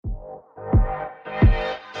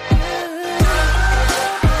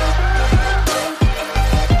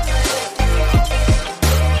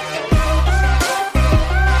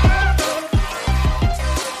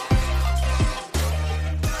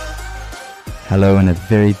Hello and a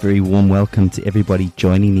very, very warm welcome to everybody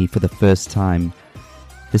joining me for the first time.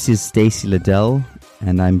 This is Stacey Liddell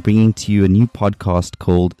and I'm bringing to you a new podcast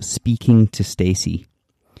called Speaking to Stacey.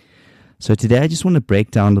 So today I just want to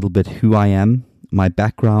break down a little bit who I am, my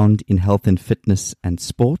background in health and fitness and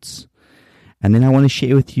sports, and then I want to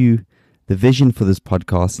share with you the vision for this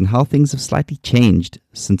podcast and how things have slightly changed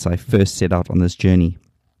since I first set out on this journey.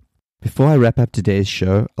 Before I wrap up today's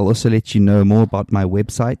show, I'll also let you know more about my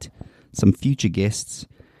website, some future guests,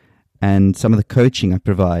 and some of the coaching I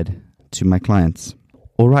provide to my clients.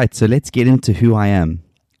 Alright, so let's get into who I am.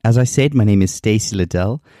 As I said, my name is Stacey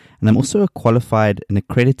Liddell, and I'm also a qualified and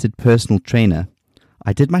accredited personal trainer.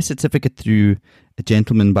 I did my certificate through a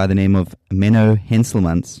gentleman by the name of Menno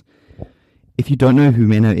Henselmans. If you don't know who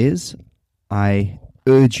Menno is, I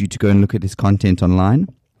urge you to go and look at his content online.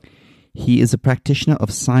 He is a practitioner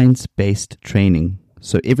of science-based training.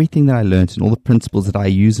 So everything that I learned and all the principles that I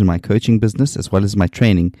use in my coaching business as well as my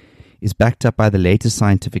training is backed up by the latest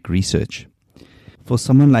scientific research. For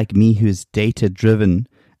someone like me who is data-driven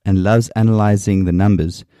and loves analyzing the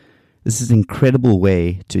numbers, this is an incredible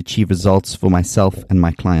way to achieve results for myself and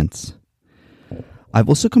my clients. I've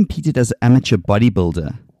also competed as an amateur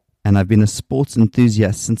bodybuilder, and I've been a sports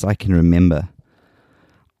enthusiast since I can remember.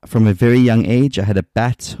 From a very young age, I had a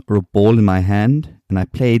bat or a ball in my hand, and I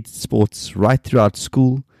played sports right throughout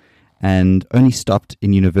school and only stopped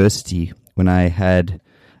in university when I had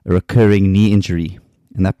a recurring knee injury,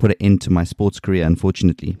 and that put an end to my sports career,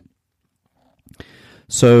 unfortunately.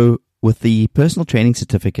 So, with the personal training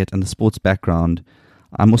certificate and the sports background,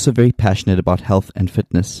 I'm also very passionate about health and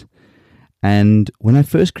fitness. And when I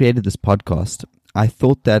first created this podcast, I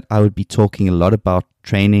thought that I would be talking a lot about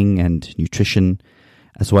training and nutrition,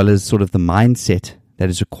 as well as sort of the mindset that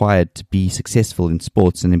is required to be successful in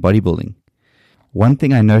sports and in bodybuilding. One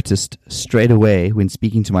thing I noticed straight away when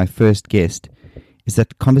speaking to my first guest is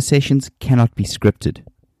that conversations cannot be scripted.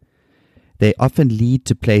 They often lead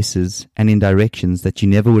to places and in directions that you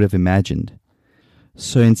never would have imagined.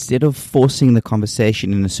 So instead of forcing the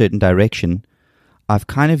conversation in a certain direction, I've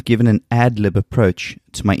kind of given an ad-lib approach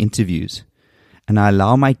to my interviews, and I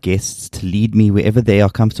allow my guests to lead me wherever they are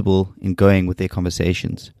comfortable in going with their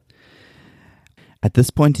conversations. At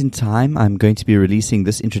this point in time, I'm going to be releasing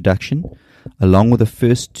this introduction along with the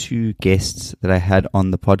first two guests that I had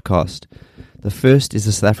on the podcast. The first is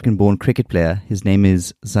a South African-born cricket player. His name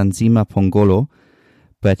is Zanzima Pongolo,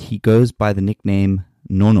 but he goes by the nickname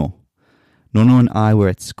Nono. Nono and I were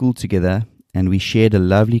at school together, and we shared a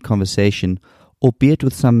lovely conversation, albeit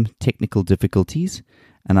with some technical difficulties.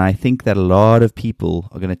 And I think that a lot of people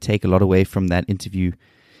are going to take a lot away from that interview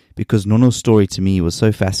because Nono's story to me was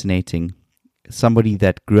so fascinating. Somebody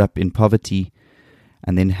that grew up in poverty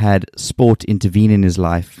and then had sport intervene in his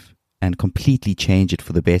life and completely change it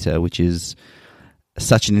for the better, which is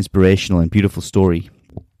such an inspirational and beautiful story.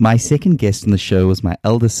 My second guest on the show was my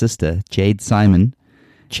elder sister, Jade Simon.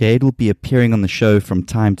 Jade will be appearing on the show from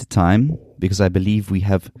time to time because I believe we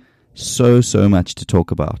have so much to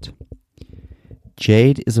talk about.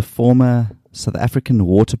 Jade is a former South African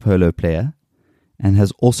water polo player and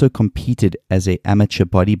has also competed as an amateur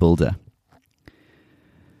bodybuilder.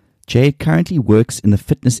 Jade currently works in the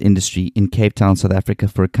fitness industry in Cape Town, South Africa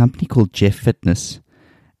for a company called Jeff Fitness,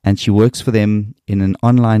 and she works for them in an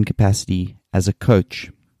online capacity as a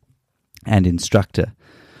coach and instructor.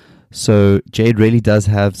 So Jade really does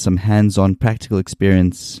have some hands-on practical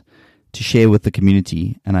experience to share with the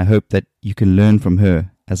community, and I hope that you can learn from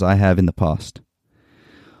her as I have in the past.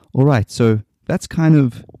 Alright, so that's kind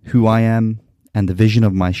of who I am and the vision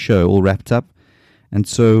of my show all wrapped up. And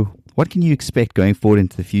so what can you expect going forward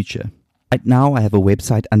into the future? Right now I have a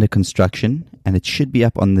website under construction and it should be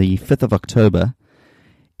up on the 5th of October.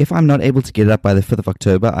 If I'm not able to get it up by the 5th of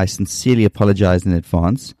October, I sincerely apologize in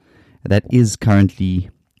advance. That is currently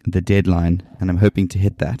the deadline and I'm hoping to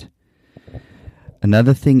hit that.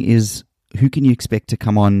 Another thing is, who can you expect to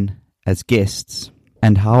come on as guests?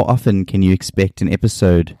 And how often can you expect an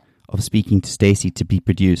episode of Speaking to Stacey to be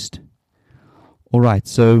produced? Alright,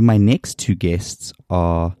 so my next two guests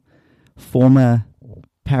are former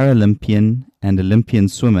Paralympian and Olympian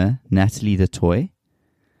swimmer Natalie du Toit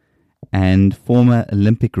and former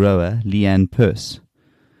Olympic rower Leanne Purse.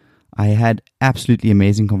 I had absolutely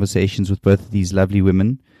amazing conversations with both of these lovely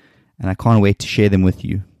women and I can't wait to share them with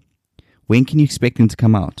you. When can you expect them to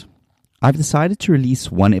come out? I've decided to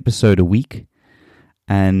release one episode a week,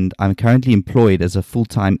 and I'm currently employed as a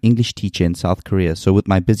full-time English teacher in South Korea. So with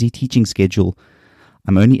my busy teaching schedule,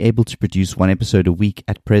 I'm only able to produce one episode a week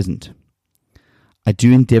at present. I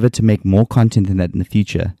do endeavor to make more content than that in the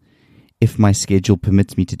future, if my schedule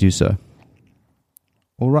permits me to do so.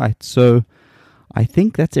 Alright, so I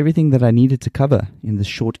think that's everything that I needed to cover in this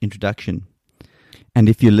short introduction. And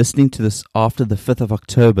if you're listening to this after the 5th of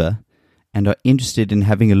October and are interested in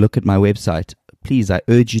having a look at my website, please, I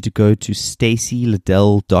urge you to go to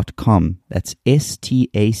stacyliddell.com. That's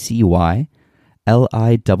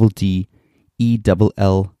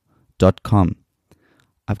STACYLIDDELL.com.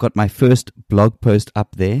 I've got my first blog post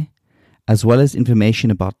up there, as well as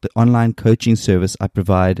information about the online coaching service I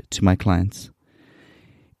provide to my clients.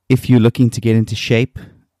 If you're looking to get into shape,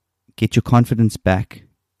 get your confidence back,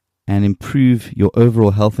 and improve your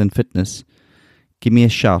overall health and fitness, give me a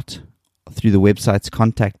shout through the website's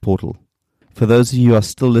contact portal. For those of you who are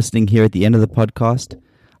still listening here at the end of the podcast,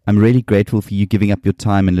 I'm really grateful for you giving up your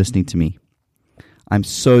time and listening to me. I'm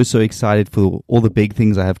so excited for all the big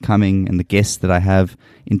things I have coming and the guests that I have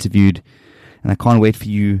interviewed, and I can't wait for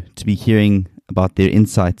you to be hearing about their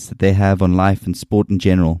insights that they have on life and sport in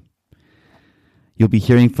general. You'll be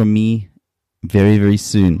hearing from me very, very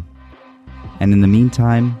soon. And in the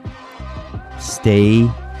meantime, stay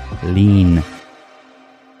lean.